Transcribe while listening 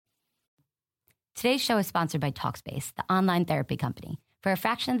Today's show is sponsored by Talkspace, the online therapy company. For a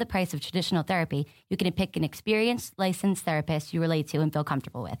fraction of the price of traditional therapy, you can pick an experienced, licensed therapist you relate to and feel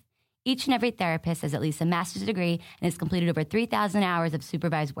comfortable with. Each and every therapist has at least a master's degree and has completed over 3,000 hours of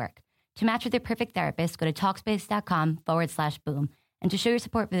supervised work. To match with your perfect therapist, go to Talkspace.com/boom. And to show your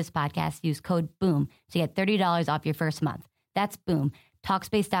support for this podcast, use code BOOM to get $30 off your first month. That's BOOM.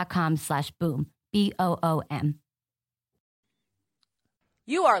 Talkspace.com/boom. BOOM.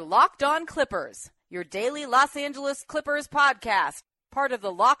 You are Locked On Clippers, your daily Los Angeles Clippers podcast, part of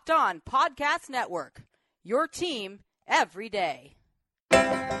the Locked On Podcast Network. Your team every day.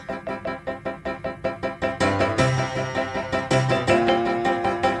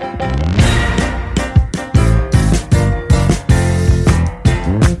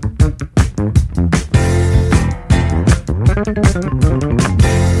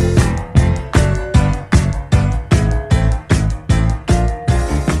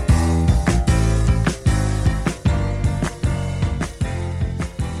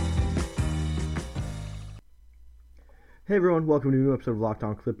 Hey everyone, welcome to a new episode of Locked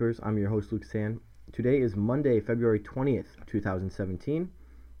On Clippers. I'm your host, Luke San. Today is Monday, February 20th, 2017.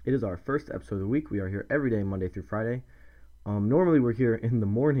 It is our first episode of the week. We are here every day, Monday through Friday. Normally we're here in the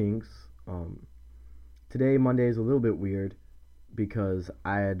mornings. Today, Monday, is a little bit weird because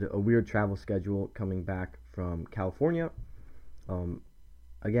I had a weird travel schedule coming back from California.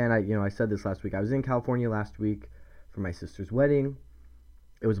 Again, I said this last week. I was in California last week for my sister's wedding.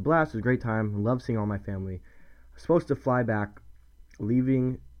 It was a blast. It was a great time. I love seeing all my family. Supposed to fly back,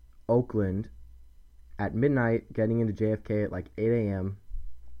 leaving Oakland at midnight, getting into JFK at like 8 a.m.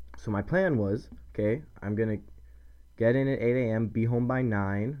 So my plan was, I'm going to get in at 8 a.m., be home by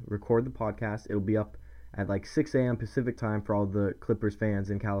 9, record the podcast. It'll be up at like 6 a.m. Pacific time for all the Clippers fans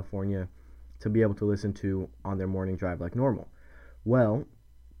in California to be able to listen to on their morning drive like normal. Well,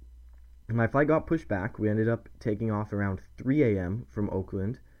 my flight got pushed back. We ended up taking off around 3 a.m. from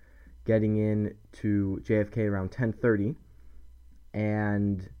Oakland, getting in to JFK around 10:30,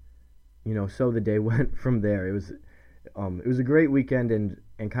 and so the day went from there. It was a great weekend and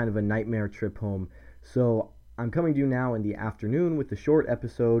kind of a nightmare trip home. So I'm coming to you now in the afternoon with a short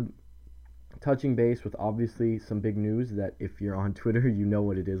episode, touching base with obviously some big news that if you're on Twitter you know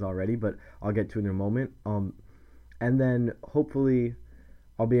what it is already, but I'll get to it in a moment. And then hopefully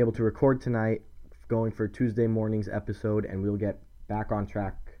I'll be able to record tonight, going for Tuesday morning's episode, and we'll get back on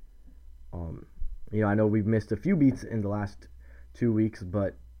track. I know we've missed a few beats in the last 2 weeks,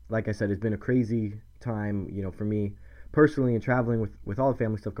 but like I said, it's been a crazy time, for me personally and traveling with all the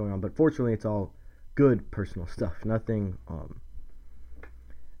family stuff going on. But fortunately, it's all good personal stuff. Nothing,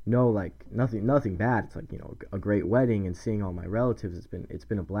 nothing bad. It's like, a great wedding and seeing all my relatives. It's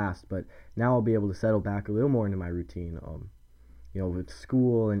been a blast. But now I'll be able to settle back a little more into my routine. With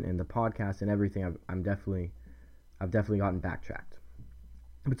school and the podcast and everything, I've definitely gotten backtracked.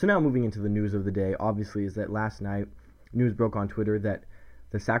 But so now moving into the news of the day, obviously, is that last night news broke on Twitter that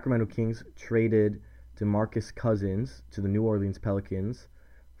the Sacramento Kings traded DeMarcus Cousins to the New Orleans Pelicans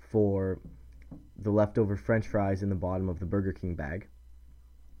for the leftover French fries in the bottom of the Burger King bag.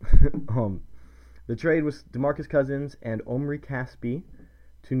 The trade was DeMarcus Cousins and Omri Caspi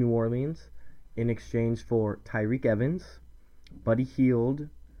to New Orleans in exchange for Tyreke Evans, Buddy Hield,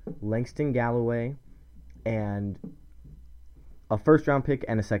 Langston Galloway, and a first-round pick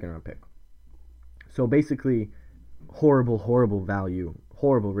and a second-round pick. So basically, horrible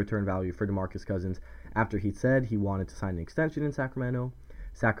return value for DeMarcus Cousins after he said he wanted to sign an extension in Sacramento.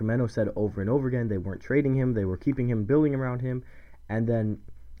 Sacramento said over and over again they weren't trading him, they were keeping him, building around him, and then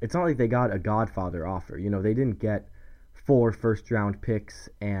it's not like they got a Godfather offer. They didn't get 4 first-round picks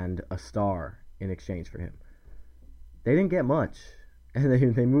and a star in exchange for him. They didn't get much, and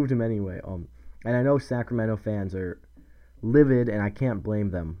they moved him anyway. And I know Sacramento fans are livid, and I can't blame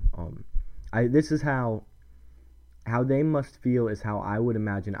them. This is how they must feel, is how I would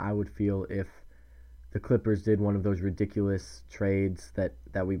imagine I would feel if the Clippers did one of those ridiculous trades that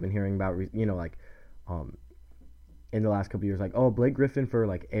we've been hearing about, in the last couple of years, like, Blake Griffin for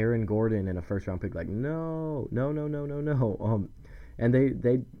like Aaron Gordon and a first round pick. Like, no. And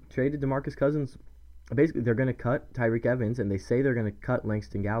they traded DeMarcus Cousins. Basically, they're going to cut Tyreke Evans, and they say they're going to cut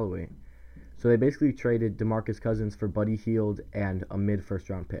Langston Galloway. So they basically traded DeMarcus Cousins for Buddy Hield and a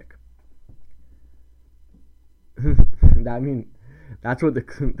mid-first-round pick. That's what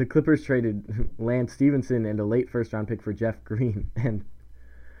the Clippers traded Lance Stevenson and a late first-round pick for Jeff Green. And,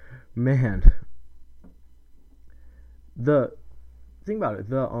 man, think about it.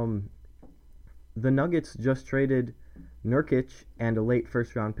 The Nuggets just traded Nurkic and a late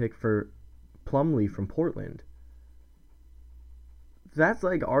first-round pick for Plumlee from Portland. that's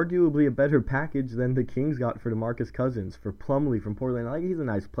like arguably a better package than the Kings got for DeMarcus Cousins, for Plumlee from Portland. Like, he's a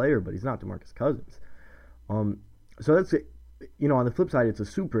nice player, but he's not DeMarcus Cousins. So that's, on the flip side, it's a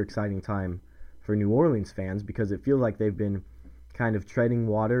super exciting time for New Orleans fans because it feels like they've been kind of treading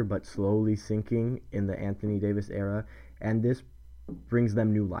water but slowly sinking in the Anthony Davis era, and this brings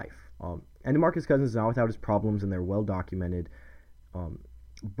them new life. And DeMarcus Cousins is not without his problems, and they're well documented.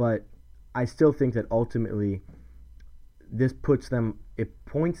 But I still think that ultimately this points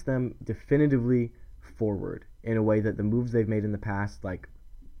them definitively forward in a way that the moves they've made in the past, like,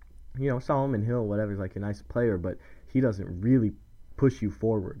 Solomon Hill, whatever, is like a nice player, but he doesn't really push you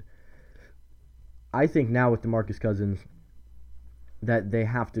forward. I think now with DeMarcus Cousins that they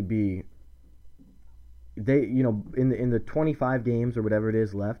have to be, in the 25 games or whatever it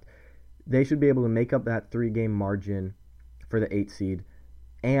is left, they should be able to make up that 3-game margin for the 8 seed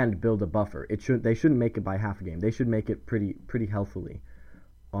and build a buffer. They shouldn't make it by half a game. They should make it pretty healthily.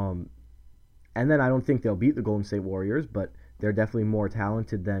 And then I don't think they'll beat the Golden State Warriors, but they're definitely more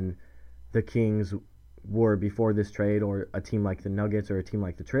talented than the Kings were before this trade, or a team like the Nuggets or a team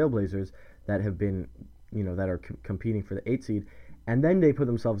like the Trailblazers that have been, that are competing for the 8 seed. And then they put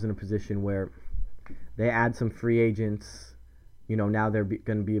themselves in a position where they add some free agents. Now they're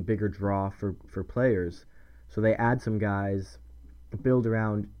going to be a bigger draw for players. So they add some guys, build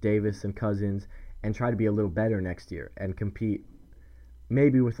around Davis and Cousins, and try to be a little better next year and compete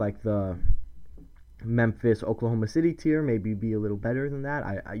maybe with like the Memphis, Oklahoma City tier, maybe be a little better than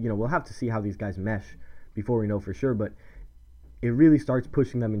that. We'll have to see how these guys mesh before we know for sure, but it really starts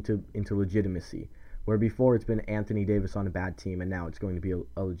pushing them into legitimacy, where before it's been Anthony Davis on a bad team, and now it's going to be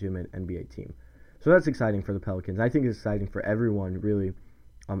a legitimate NBA team. So that's exciting for the Pelicans. I think it's exciting for everyone, really,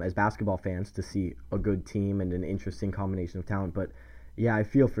 as basketball fans, to see a good team and an interesting combination of talent. But yeah, I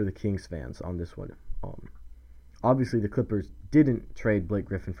feel for the Kings fans on this one. Obviously, the Clippers didn't trade Blake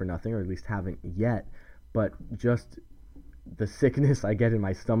Griffin for nothing, or at least haven't yet. But just the sickness I get in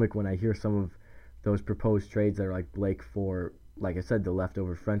my stomach when I hear some of those proposed trades that are like Blake for, like I said, the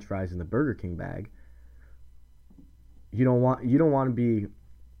leftover French fries in the Burger King bag. You don't want to be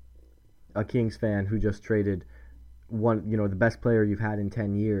a Kings fan who just traded the best player you've had in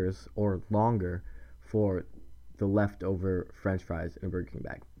 10 years or longer for the leftover French fries in a Burger King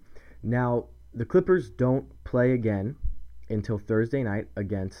bag. Now, the Clippers don't play again until Thursday night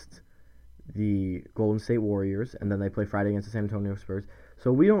against the Golden State Warriors, and then they play Friday against the San Antonio Spurs.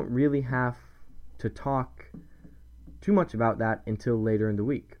 So we don't really have to talk too much about that until later in the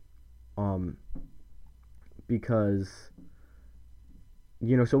week. Because,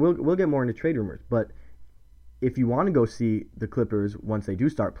 so we'll get more into trade rumors. But if you want to go see the Clippers once they do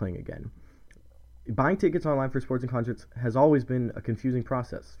start playing again, buying tickets online for sports and concerts has always been a confusing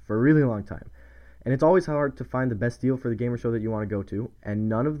process for a really long time. And it's always hard to find the best deal for the game or show that you want to go to, and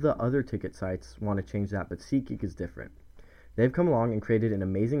none of the other ticket sites want to change that, but SeatGeek is different. They've come along and created an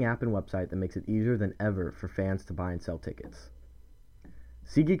amazing app and website that makes it easier than ever for fans to buy and sell tickets.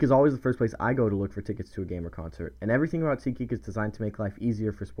 SeatGeek is always the first place I go to look for tickets to a game or concert, and everything about SeatGeek is designed to make life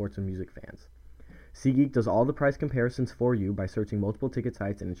easier for sports and music fans. SeatGeek does all the price comparisons for you by searching multiple ticket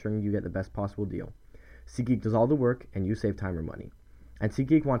sites and ensuring you get the best possible deal. SeatGeek does all the work, and you save time or money. And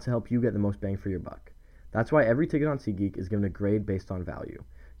SeatGeek wants to help you get the most bang for your buck. That's why every ticket on SeatGeek is given a grade based on value.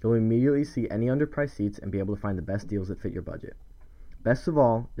 You'll immediately see any underpriced seats and be able to find the best deals that fit your budget. Best of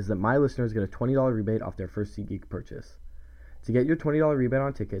all is that my listeners get a $20 rebate off their first SeatGeek purchase. To get your $20 rebate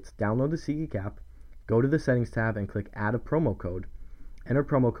on tickets, download the SeatGeek app, go to the Settings tab and click Add a Promo Code. Enter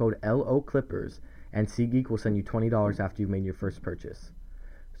promo code LOClippers, and SeatGeek will send you $20 after you've made your first purchase.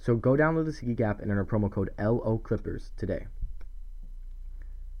 So go download the SeatGeek app and enter promo code LOClippers today.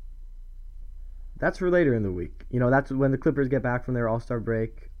 That's for later in the week. That's when the Clippers get back from their All-Star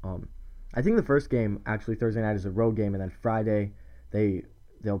break. I think the first game, actually, Thursday night is a road game, and then Friday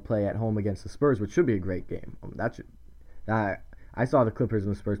they'll play at home against the Spurs, which should be a great game. I saw the Clippers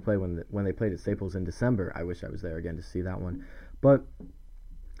and the Spurs play when they played at Staples in December. I wish I was there again to see that one. But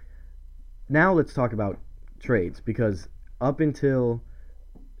now let's talk about trades, because up until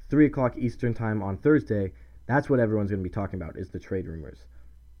 3 o'clock Eastern time on Thursday, that's what everyone's going to be talking about, is the trade rumors.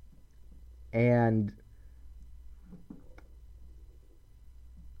 And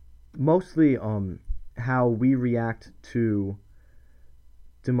mostly how we react to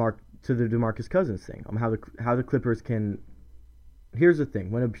the DeMarcus Cousins thing. How the Clippers can. Here's the thing: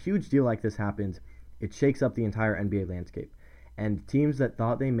 when a huge deal like this happens, it shakes up the entire NBA landscape. And teams that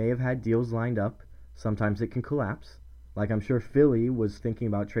thought they may have had deals lined up, sometimes it can collapse. Like I'm sure Philly was thinking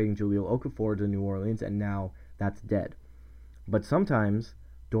about trading Jahlil Okafor to New Orleans, and now that's dead. But sometimes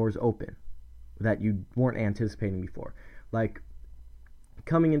doors open that you weren't anticipating before. Like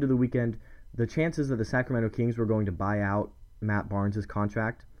coming into the weekend, the chances that the Sacramento Kings were going to buy out Matt Barnes'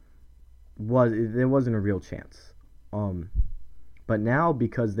 contract there wasn't a real chance. But now,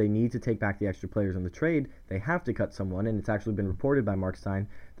 because they need to take back the extra players in the trade, they have to cut someone, and it's actually been reported by Mark Stein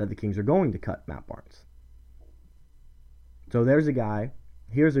that the Kings are going to cut Matt Barnes. So there's a guy,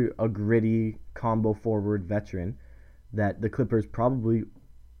 here's a gritty combo forward veteran that the Clippers probably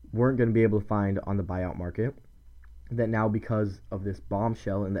weren't going to be able to find on the buyout market, that now, because of this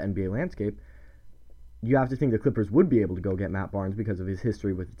bombshell in the NBA landscape, you have to think the Clippers would be able to go get Matt Barnes because of his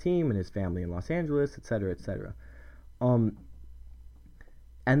history with the team and his family in Los Angeles, etc., etc.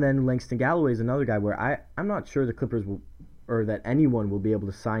 And then Langston Galloway is another guy where I'm not sure the Clippers will, or that anyone will be able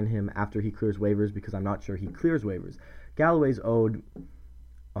to sign him after he clears waivers, because I'm not sure he clears waivers. Galloway's owed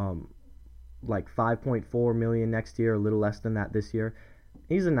like $5.4 million next year, a little less than that this year.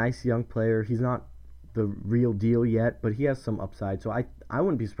 He's a nice young player. He's not the real deal yet, but he has some upside. So I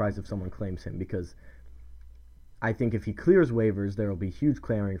wouldn't be surprised if someone claims him, because I think if he clears waivers, there will be huge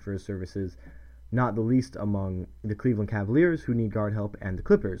clamoring for his services, not the least among the Cleveland Cavaliers, who need guard help, and the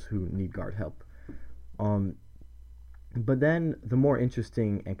Clippers, who need guard help. But then the more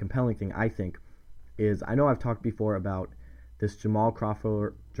interesting and compelling thing, I think, is, I know I've talked before about this Jamal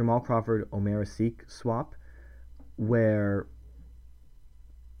Crawford, Omer Asik swap, where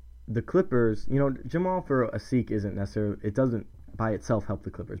the Clippers, Jamal for Asik isn't necessarily, it doesn't by itself help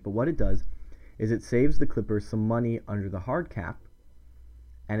the Clippers, but what it does is it saves the Clippers some money under the hard cap,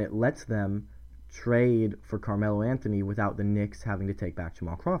 and it lets them trade for Carmelo Anthony without the Knicks having to take back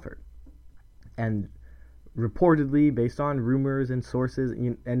Jamal Crawford. And reportedly, based on rumors and sources,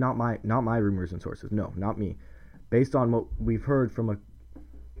 and not my rumors and sources, no, not me, based on what we've heard from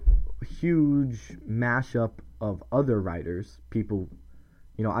a huge mashup of other writers, people,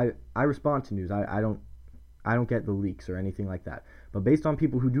 I respond to news. I don't get the leaks or anything like that. But based on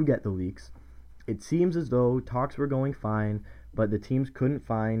people who do get the leaks, it seems as though talks were going fine, but the teams couldn't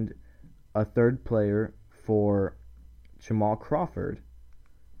find a third player for Jamal Crawford,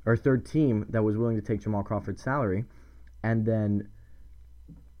 or a third team that was willing to take Jamal Crawford's salary, and then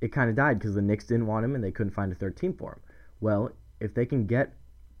it kind of died because the Knicks didn't want him and they couldn't find a third team for him. Well, if they can get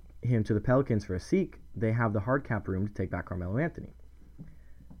him to the Pelicans for Asik, they have the hard cap room to take back Carmelo Anthony.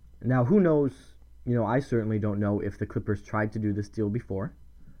 Now, who knows? I certainly don't know if the Clippers tried to do this deal before.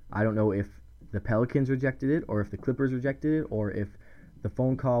 I don't know if the Pelicans rejected it, or if the Clippers rejected it, or if the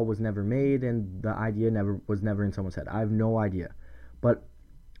phone call was never made and the idea was never in someone's head. I have no idea. But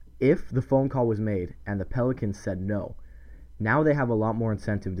if the phone call was made and the Pelicans said no, now they have a lot more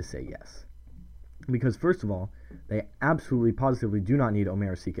incentive to say yes. Because first of all, they absolutely, positively do not need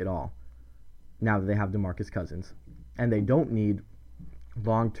Omer Asik at all, now that they have DeMarcus Cousins. And they don't need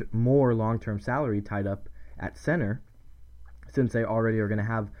more long-term salary tied up at center, since they already are going to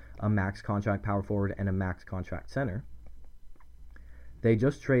have a max contract power forward and a max contract center. They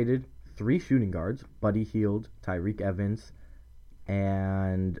just traded 3 shooting guards, Buddy Hield, Tyreke Evans,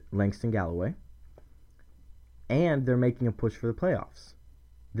 and Langston Galloway. And they're making a push for the playoffs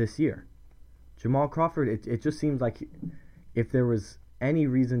this year. Jamal Crawford, it just seems like if there was any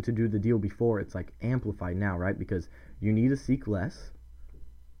reason to do the deal before, it's like amplified now, right? Because you need Asik less,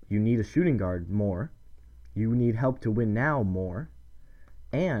 you need a shooting guard more, you need help to win now more,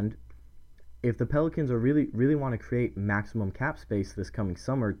 and if the Pelicans are really want to create maximum cap space this coming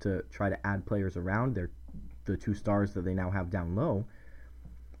summer to try to add players around the 2 stars that they now have down low,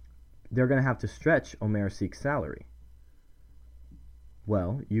 they're going to have to stretch Omer Asik's salary.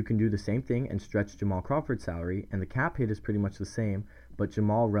 Well, you can do the same thing and stretch Jamal Crawford's salary, and the cap hit is pretty much the same, but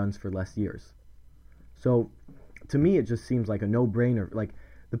Jamal runs for less years. So, to me, it just seems like a no-brainer. Like,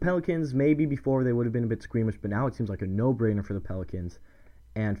 the Pelicans, maybe before they would have been a bit squeamish, but now it seems like a no-brainer for the Pelicans.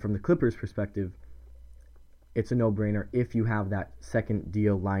 And from the Clippers' perspective, it's a no-brainer if you have that second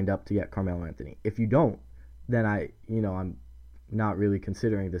deal lined up to get Carmelo Anthony. If you don't, then I'm not really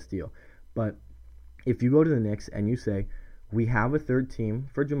considering this deal. But if you go to the Knicks and you say, we have a third team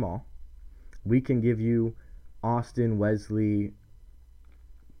for Jamal, we can give you Austin, Wesley,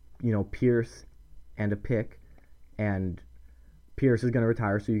 Pierce, and a pick, and Pierce is going to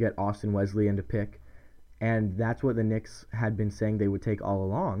retire, so you get Austin, Wesley, and a pick. And that's what the Knicks had been saying they would take all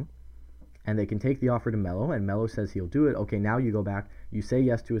along. And they can take the offer to Melo, and Melo says he'll do it. Okay, now you go back, you say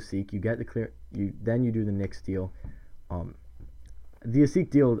yes to Asik, you get the clear, then you do the Knicks deal. The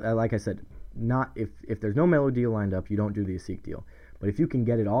Asik deal, like I said, not if there's no Melo deal lined up, you don't do the Asik deal. But if you can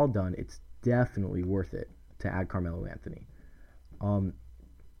get it all done, it's definitely worth it to add Carmelo Anthony.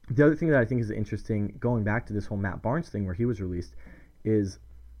 The other thing that I think is interesting, going back to this whole Matt Barnes thing where he was released, is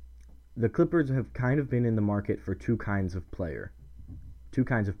the Clippers have kind of been in the market for 2 kinds of player. two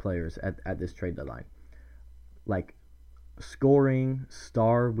kinds of players at this trade deadline. Like scoring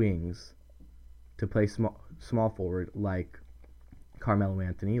star wings to play small forward like Carmelo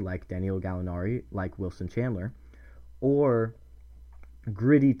Anthony, like Danilo Gallinari, like Wilson Chandler, or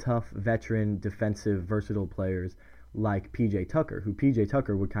gritty, tough, veteran, defensive, versatile players like PJ Tucker, who PJ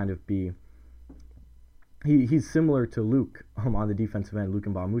Tucker would kind of be, he's similar to Luke on the defensive end, Luke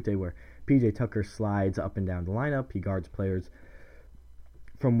Mbamute, where PJ Tucker slides up and down the lineup. He guards players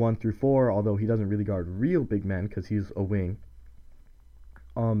from 1 through 4, although he doesn't really guard real big men because he's a wing.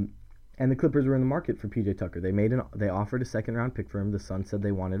 And the Clippers were in the market for PJ Tucker. They offered a second-round pick for him. The Suns said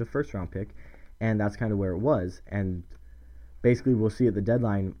they wanted a first-round pick, and that's kind of where it was. And basically, we'll see at the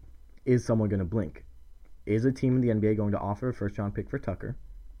deadline, is someone going to blink? Is a team in the NBA going to offer a first-round pick for Tucker?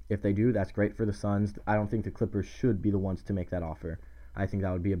 If they do, that's great for the Suns. I don't think the Clippers should be the ones to make that offer. I think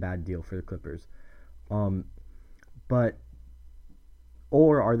that would be a bad deal for the Clippers.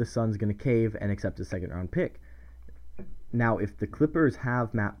 Or are the Suns going to cave and accept a second-round pick? Now, if the Clippers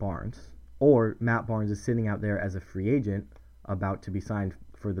have Matt Barnes, or Matt Barnes is sitting out there as a free agent about to be signed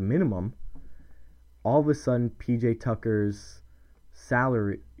for the minimum, all of a sudden PJ Tucker's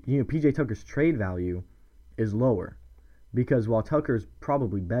salary, PJ Tucker's trade value is lower. Because while Tucker's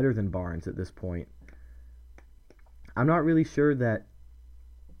probably better than Barnes at this point, I'm not really sure that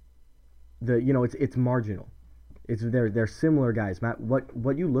it's marginal. They're similar guys. Matt,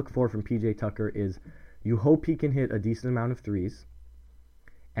 what you look for from PJ Tucker is you hope he can hit a decent amount of threes,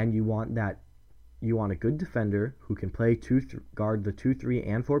 and you want a good defender who can play guard the 2, 3,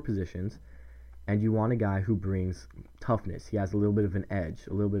 and 4 positions, and you want a guy who brings toughness. He has a little bit of an edge,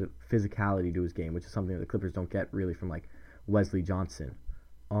 a little bit of physicality to his game, which is something that the Clippers don't get really from like Wesley Johnson.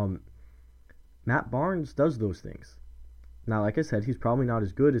 Matt Barnes does those things. Now, like I said, he's probably not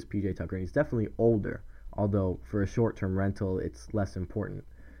as good as PJ Tucker, and he's definitely older, although for a short-term rental, it's less important.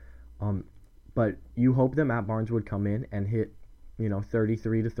 But you hope that Matt Barnes would come in and hit,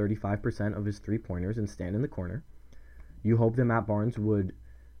 33 to 35% of his three-pointers and stand in the corner. You hope that Matt Barnes would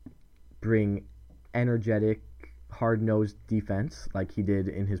bring energetic, hard-nosed defense like he did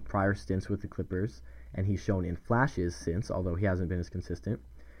in his prior stints with the Clippers, and he's shown in flashes since, although he hasn't been as consistent.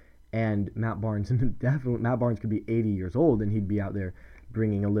 And Matt Barnes could be 80 years old, and he'd be out there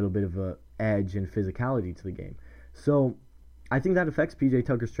bringing a little bit of a edge and physicality to the game. So I think that affects PJ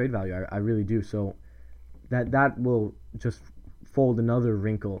Tucker's trade value. I really do. So that will just fold another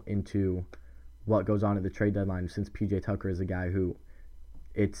wrinkle into what goes on at the trade deadline, since PJ Tucker is a guy who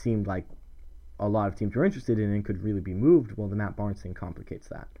it seemed like a lot of teams were interested in and could really be moved. Well, the Matt Barnes thing complicates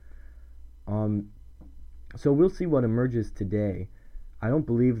that. So we'll see what emerges today. I don't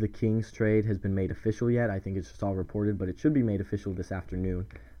believe the Kings trade has been made official yet. I think it's just all reported, but it should be made official this afternoon.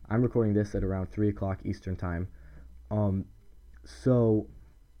 I'm recording this at around 3 o'clock Eastern time. So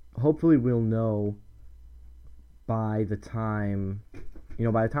hopefully we'll know by the time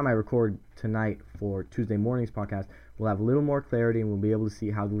I record tonight for Tuesday morning's podcast, we'll have a little more clarity and we'll be able to see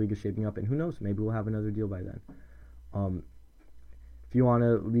how the league is shaping up, and who knows, maybe we'll have another deal by then. If you want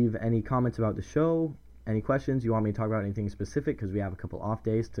to leave any comments about the show, any questions, you want me to talk about anything specific, because we have a couple off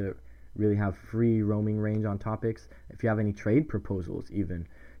days to really have free roaming range on topics. If you have any trade proposals even,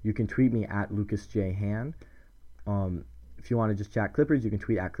 you can tweet me at LucasJHan. If you want to just chat Clippers, you can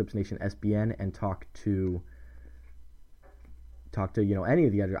tweet at ClipsNationSBN and talk to any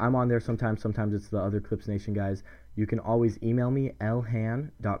of the editors. I'm on there sometimes it's the other Clips Nation guys. You can always email me,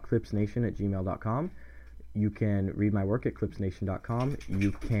 lhan.clipsnation@gmail.com. You can read my work at clipsnation.com.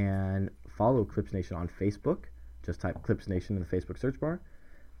 You can follow Clips Nation on Facebook. Just type Clips Nation in the Facebook search bar.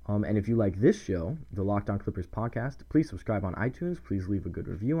 And if you like this show, the Locked On Clippers podcast, please subscribe on iTunes. Please leave a good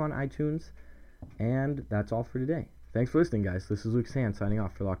review on iTunes. And that's all for today. Thanks for listening, guys. This is Luke Sand signing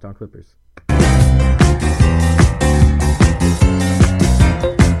off for Locked On Clippers.